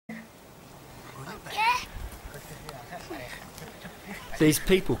These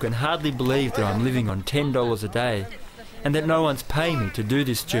people can hardly believe that I'm living on $10 a day and that no one's paying me to do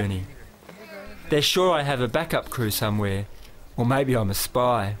this journey. They're sure I have a backup crew somewhere, or maybe I'm a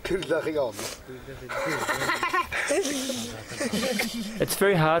spy. It's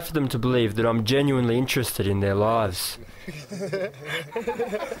very hard for them to believe that I'm genuinely interested in their lives.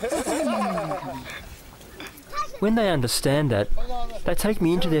 When they understand that, they take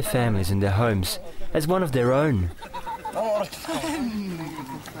me into their families and their homes as one of their own.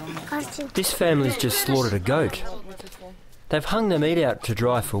 This family's just slaughtered a goat. They've hung the meat out to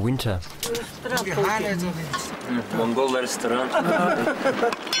dry for winter. Mongol restaurant.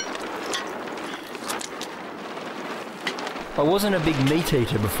 I wasn't a big meat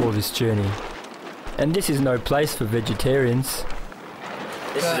eater before this journey, and this is no place for vegetarians.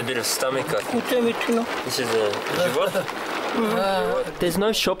 This is a bit of stomach, I think. This is a... There's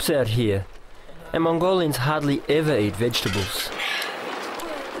no shops out here, and Mongolians hardly ever eat vegetables.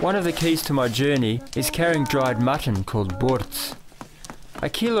 One of the keys to my journey is carrying dried mutton called borts. A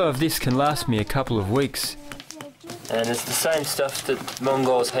kilo of this can last me a couple of weeks. And it's the same stuff that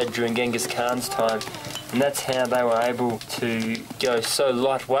Mongols had during Genghis Khan's time, and that's how they were able to go so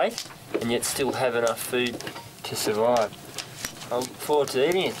lightweight and yet still have enough food to survive. I look forward to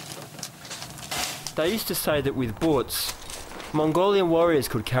eating it. They used to say that with borts, Mongolian warriors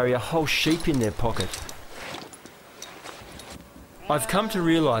could carry a whole sheep in their pocket. I've come to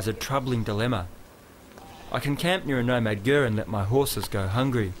realise a troubling dilemma. I can camp near a nomad ger and let my horses go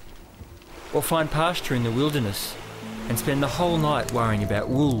hungry, or find pasture in the wilderness and spend the whole night worrying about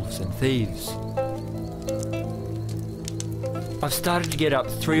wolves and thieves. I've started to get up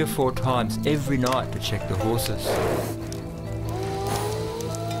 3 or 4 times every night to check the horses.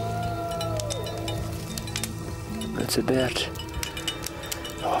 It's about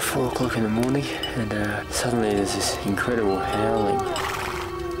 4 o'clock in the morning, and suddenly there's this incredible howling,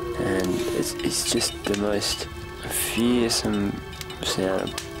 and it's just the most fearsome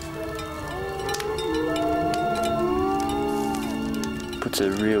sound. Puts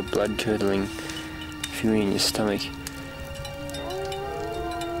a real blood-curdling feeling in your stomach.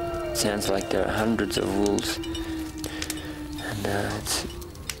 It sounds like there are hundreds of wolves, and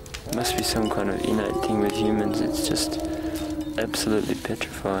it must be some kind of innate thing with humans. It's just absolutely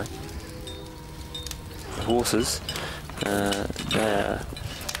petrifying. The horses, they are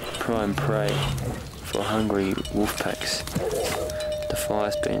prime prey for hungry wolf packs. The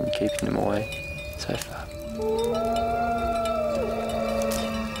fire's been keeping them away so far.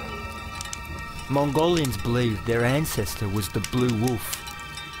 Mongolians believed their ancestor was the blue wolf,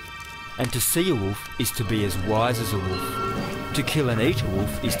 and to see a wolf is to be as wise as a wolf. To kill and eat a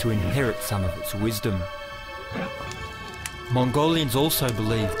wolf is to inherit some of its wisdom. Mongolians also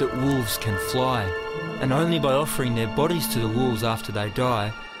believe that wolves can fly, and only by offering their bodies to the wolves after they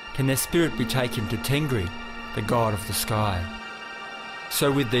die can their spirit be taken to Tengri, the god of the sky.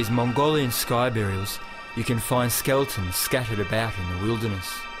 So with these Mongolian sky burials, you can find skeletons scattered about in the wilderness.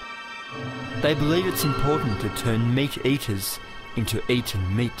 They believe it's important to turn meat eaters into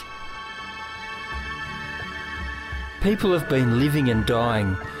eaten meat. People have been living and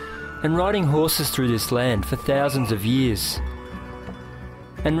dying and riding horses through this land for thousands of years.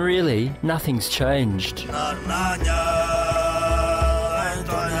 And really, nothing's changed.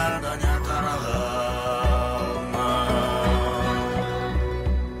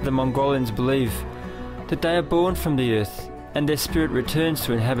 The Mongolians believe that they are born from the earth and their spirit returns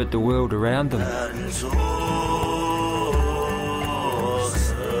to inhabit the world around them.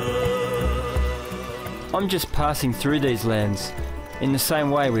 I'm just passing through these lands in the same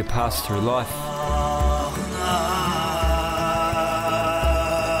way we pass through life.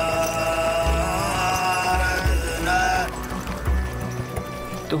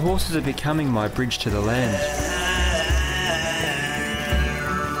 The horses are becoming my bridge to the land.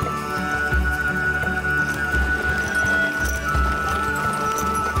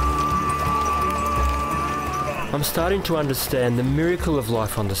 I'm starting to understand the miracle of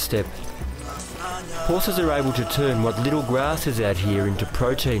life on the steppe. Horses are able to turn what little grass is out here into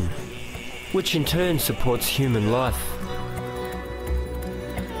protein, which in turn supports human life.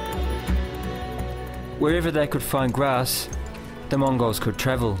 Wherever they could find grass, the Mongols could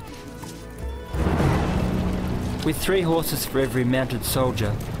travel. With 3 horses for every mounted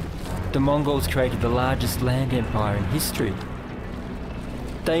soldier, the Mongols created the largest land empire in history.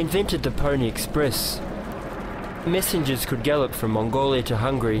 They invented the Pony Express. Messengers could gallop from Mongolia to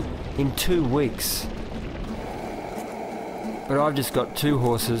Hungary in 2 weeks. But I've just got 2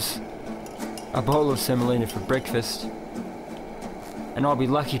 horses, a bowl of semolina for breakfast, and I'll be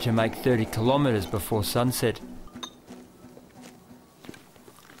lucky to make 30 kilometres before sunset.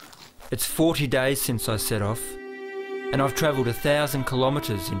 It's 40 days since I set off, and I've travelled 1,000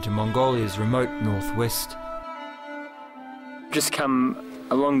 kilometres into Mongolia's remote northwest. Just come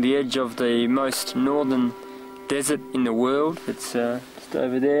along the edge of the most northern desert in the world. It's just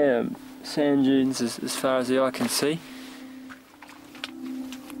over there, sand dunes as far as the eye can see.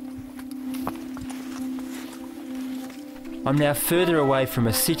 I'm now further away from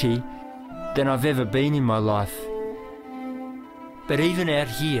a city than I've ever been in my life. But even out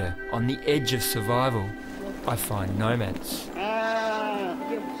here, on the edge of survival, I find nomads.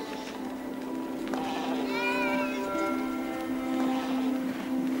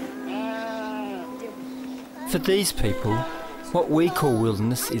 For these people, what we call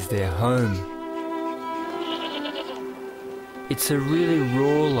wilderness is their home. It's a really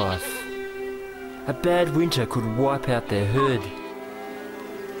raw life. A bad winter could wipe out their herd.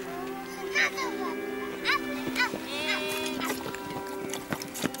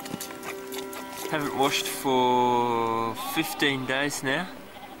 Haven't washed for 15 days now,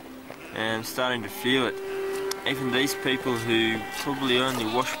 and I'm starting to feel it. Even these people who probably only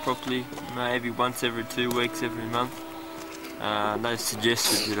wash properly maybe once every 2 weeks, every month, they've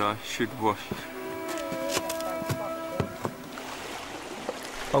suggested that I should wash.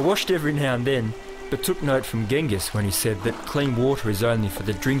 I washed every now and then, but took note from Genghis when he said that clean water is only for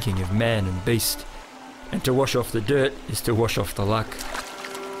the drinking of man and beast, and to wash off the dirt is to wash off the luck.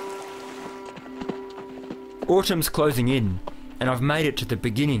 Autumn's closing in, and I've made it to the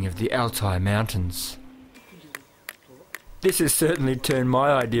beginning of the Altai Mountains. This has certainly turned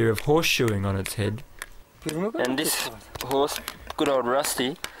my idea of horseshoeing on its head. And this horse, good old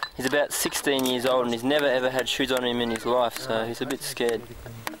Rusty, he's about 16 years old and he's never ever had shoes on him in his life, so he's a bit scared.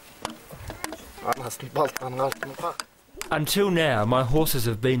 Until now, my horses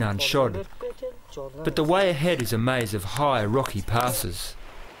have been unshod, but the way ahead is a maze of high, rocky passes.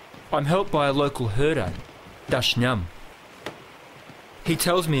 I'm helped by a local herder, Dashnyam. He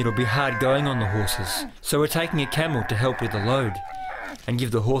tells me it'll be hard going on the horses, so we're taking a camel to help with the load and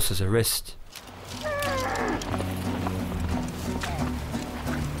give the horses a rest.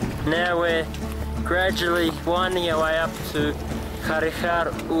 Now we're gradually winding our way up to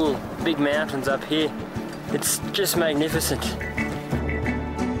Kharikhar Ul, big mountains up here. It's just magnificent.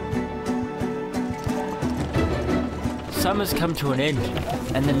 Summer's come to an end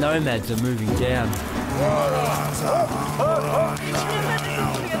and the nomads are moving down.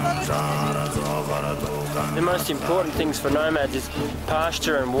 The most important things for nomads is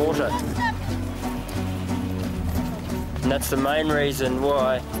pasture and water. And that's the main reason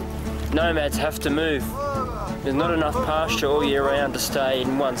why nomads have to move. There's not enough pasture all year round to stay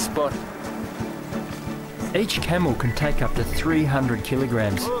in one spot. Each camel can take up to 300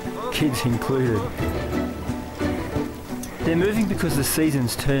 kilograms, kids included. They're moving because the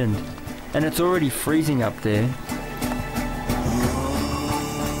season's turned, and it's already freezing up there.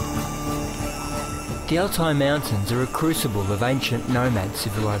 The Altai Mountains are a crucible of ancient nomad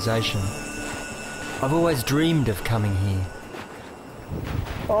civilization. I've always dreamed of coming here.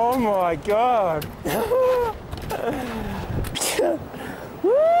 Oh my God!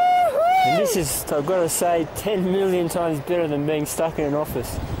 And this is, I've got to say, 10 million times better than being stuck in an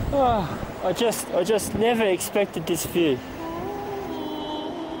office. Oh, I just never expected this view.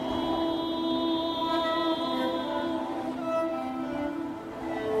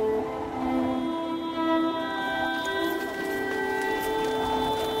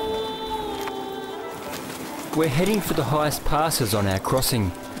 We're heading for the highest passes on our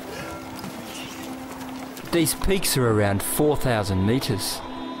crossing. These peaks are around 4,000 metres.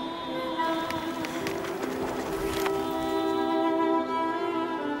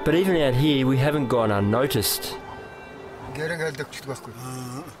 But even out here, we haven't gone unnoticed.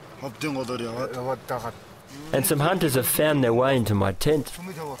 And some hunters have found their way into my tent.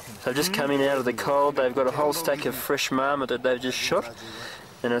 So just coming out of the cold, they've got a whole stack of fresh marmot that they've just shot.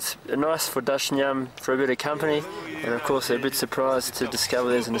 And it's nice for Dashnyam for a bit of company. And of course they're a bit surprised to discover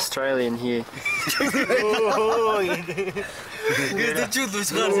there's an Australian here.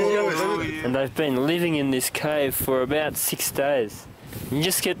 And they've been living in this cave for about 6 days. You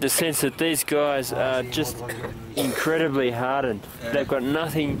just get the sense that these guys are just incredibly hardened. They've got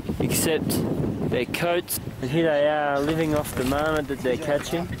nothing except their coats. And here they are living off the marmot that they're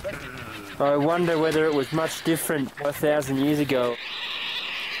catching. I wonder whether it was much different 1,000 years ago.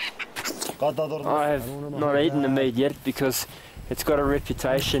 I have not eaten the meat yet because it's got a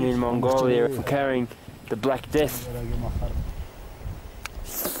reputation in Mongolia for carrying the Black Death.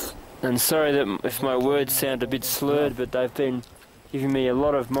 And sorry that if my words sound a bit slurred, but they've been giving me a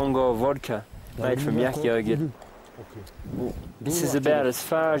lot of Mongol vodka made from yak yogurt. This is about as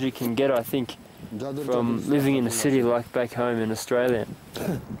far as you can get, I think, from living in a city like back home in Australia.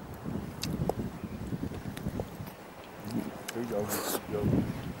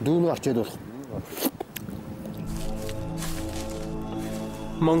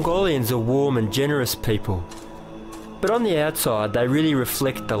 Mongolians are warm and generous people, but on the outside they really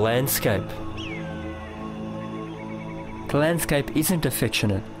reflect the landscape. The landscape isn't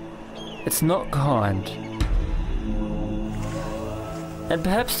affectionate, it's not kind. And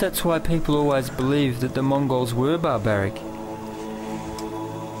perhaps that's why people always believed that the Mongols were barbaric.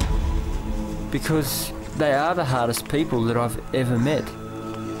 Because they are the hardest people that I've ever met.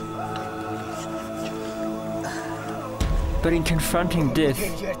 But in confronting death,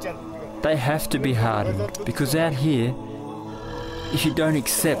 they have to be hardened, because out here, if you don't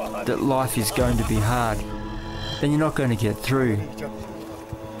accept that life is going to be hard, then you're not going to get through.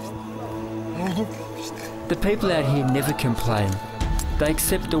 The people out here never complain. They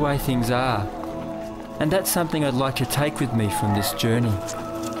accept the way things are. And that's something I'd like to take with me from this journey.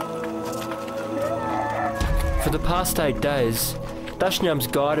 For the past 8 days, Dashnyam's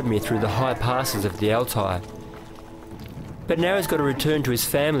guided me through the high passes of the Altai. But now he's got to return to his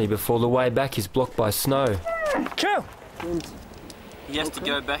family before the way back is blocked by snow. Ciao! He has to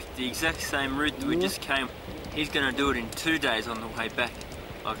go back the exact same route that we just came. He's going to do it in 2 days on the way back.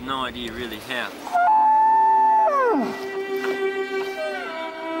 I've no idea really how.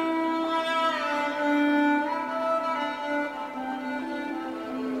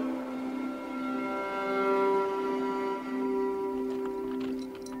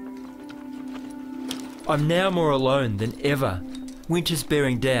 I'm now more alone than ever. Winter's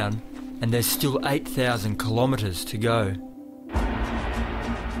bearing down, and there's still 8,000 kilometres to go.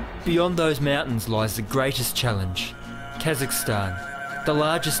 Beyond those mountains lies the greatest challenge, Kazakhstan, the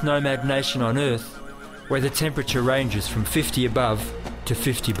largest nomad nation on Earth, where the temperature ranges from 50 above to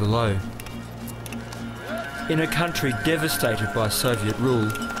 50 below. In a country devastated by Soviet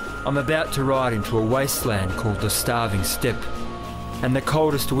rule, I'm about to ride into a wasteland called the Starving Steppe, and the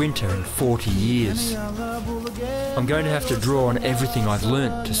coldest winter in 40 years. I'm going to have to draw on everything I've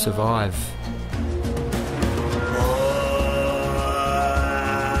learnt to survive.